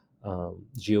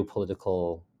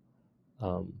geopolitical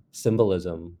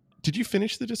symbolism. Did you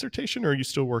finish the dissertation or are you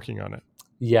still working on it?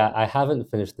 Yeah, I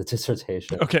haven't finished the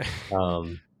dissertation, Okay.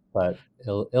 um, but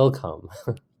it'll come.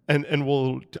 And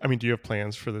do you have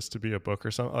plans for this to be a book or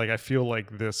something? Like, I feel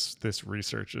like this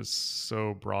research is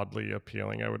so broadly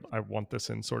appealing. I want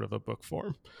this in sort of a book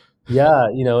form. Yeah,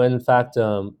 in fact,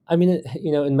 I mean,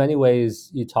 in many ways,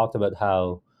 you talked about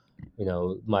how,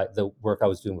 the work I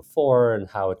was doing before and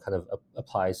how it kind of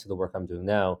applies to the work I'm doing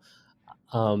now.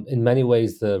 In many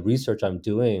ways, the research I'm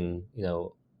doing,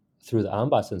 through the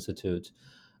Ambas Institute,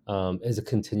 is a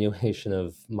continuation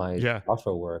of my Yeah.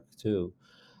 doctoral work too.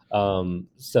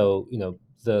 So,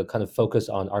 the kind of focus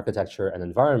on architecture and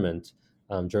environment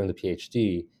during the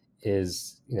PhD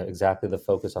is, exactly the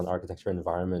focus on architecture and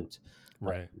environment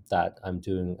Right. that I'm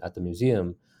doing at the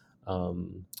museum.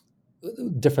 Um,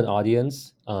 Different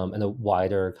audience, and a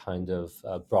wider kind of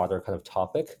broader kind of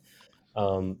topic.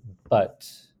 Um, but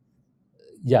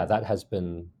yeah, that has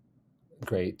been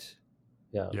great.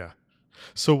 Yeah. Yeah.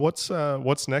 So what's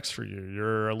next for you?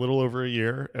 You're a little over a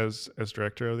year as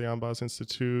director of the Ambas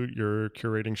Institute. You're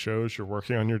curating shows. You're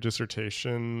working on your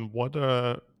dissertation. What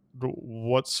are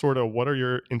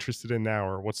you interested in now,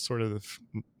 or what's sort of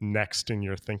next in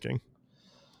your thinking?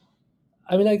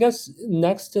 I mean, I guess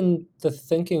next in the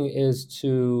thinking is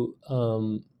to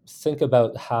think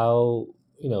about how,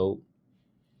 you know,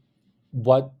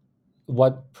 what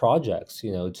what projects, to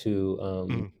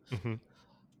Mm-hmm.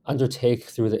 undertake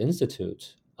through the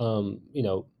institute.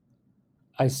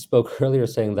 I spoke earlier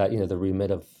saying that the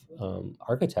remit of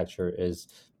architecture is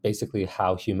basically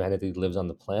how humanity lives on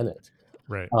the planet.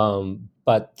 Right.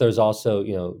 But there's also,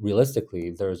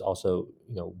 realistically, there's also,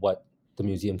 what the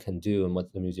museum can do and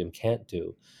what the museum can't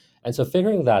do. And so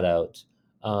figuring that out,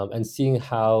 and seeing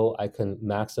how I can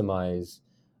maximize,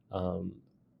 um,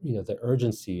 the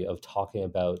urgency of talking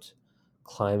about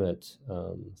climate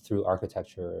through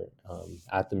architecture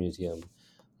at the museum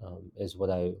is what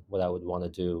I would want to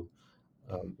do.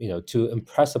 Mhm. To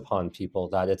impress upon people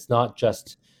that it's not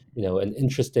just an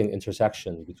interesting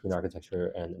intersection between architecture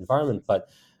and environment, but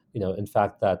in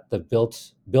fact that the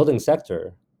building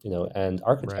sector and Right.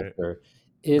 architecture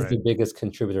is Right. the biggest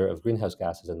contributor of greenhouse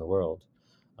gases in the world.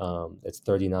 It's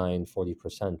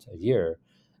 39-40% a year,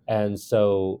 and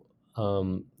so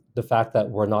the fact that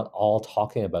we're not all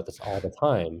talking about this all the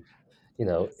time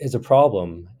is a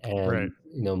problem. Right.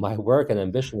 And my work and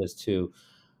ambition is to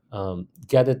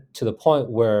get it to the point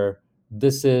where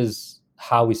this is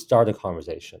how we start a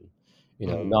conversation,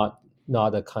 Mm.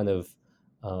 not a kind of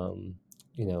um,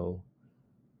 you know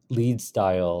lead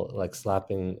style, like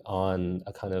slapping on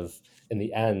a kind of, in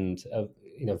the end of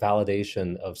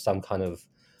validation of some kind of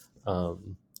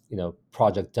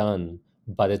project done,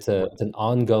 but it's an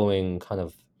ongoing kind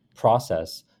of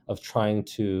process of trying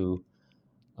to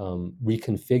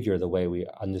reconfigure the way we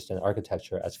understand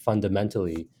architecture as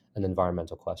fundamentally an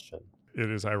environmental question. It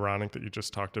is ironic that you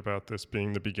just talked about this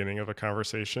being the beginning of a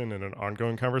conversation and an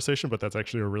ongoing conversation, but that's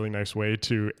actually a really nice way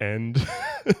to end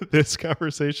this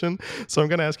conversation. So I'm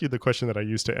going to ask you the question that I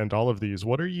use to end all of these.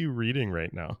 What are you reading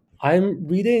right now? I'm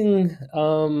reading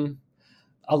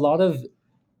a lot of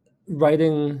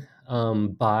writing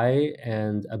by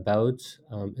and about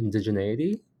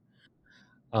indigeneity.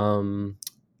 Um,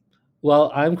 well,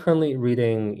 I'm currently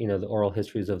reading, the oral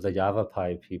histories of the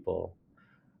Yavapai people,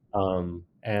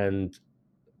 and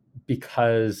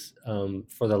because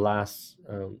for the last,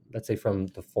 let's say, from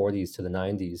the 40s to the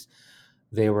 90s,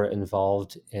 they were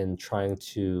involved in trying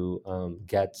to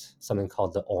get something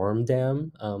called the Orm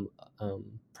Dam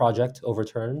project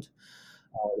overturned.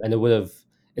 And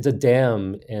it's a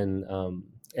dam in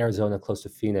Arizona, close to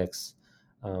Phoenix,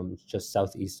 just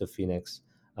southeast of Phoenix,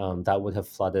 that would have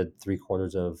flooded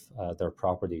three-quarters of their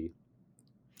property.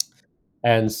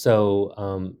 And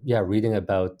so, yeah, reading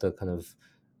about the kind of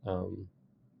um,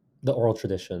 the oral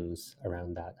traditions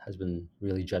around that has been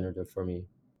really generative for me.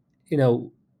 You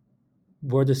know,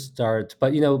 where to start?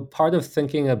 But part of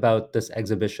thinking about this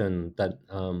exhibition that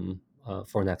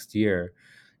for next year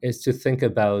is to think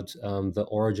about the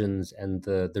origins and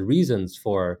the reasons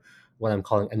for what I'm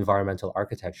calling environmental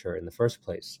architecture in the first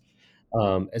place,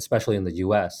 especially in the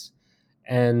U.S.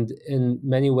 And in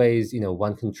many ways,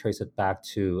 one can trace it back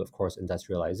to, of course,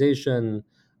 industrialization,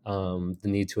 the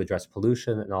need to address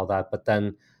pollution and all that. But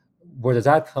then, where does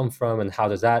that come from, and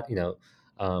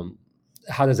um,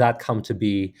 how does that come to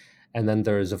be? And then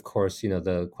there's, of course,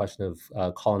 the question of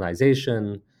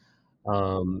colonization,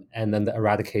 and then the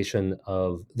eradication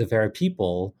of the very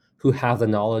people who have the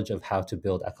knowledge of how to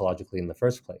build ecologically in the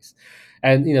first place.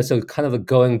 And so kind of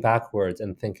going backwards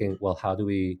and thinking, well, how do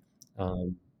we,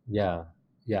 um, yeah,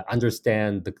 yeah,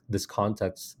 understand this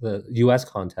context, the U.S.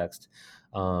 context,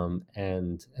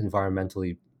 and environmental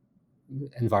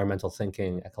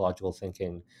thinking, ecological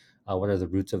thinking. What are the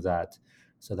roots of that?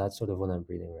 So that's sort of what I'm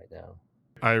reading right now.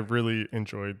 I really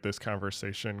enjoyed this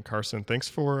conversation, Carson. Thanks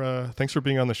for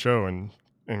being on the show, and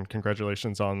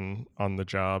congratulations on the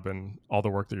job and all the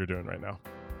work that you're doing right now.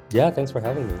 Yeah, thanks for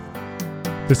having me.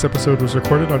 This episode was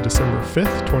recorded on December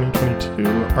 5th, 2022.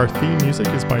 Our theme music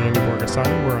is by Amy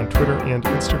Borgasani. We're on Twitter and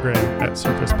Instagram at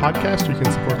Surface Podcast. You can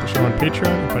support the show on Patreon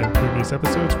and find previous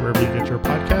episodes wherever you get your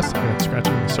podcasts and at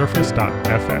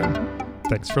scratchingthesurface.fm.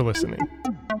 Thanks for listening.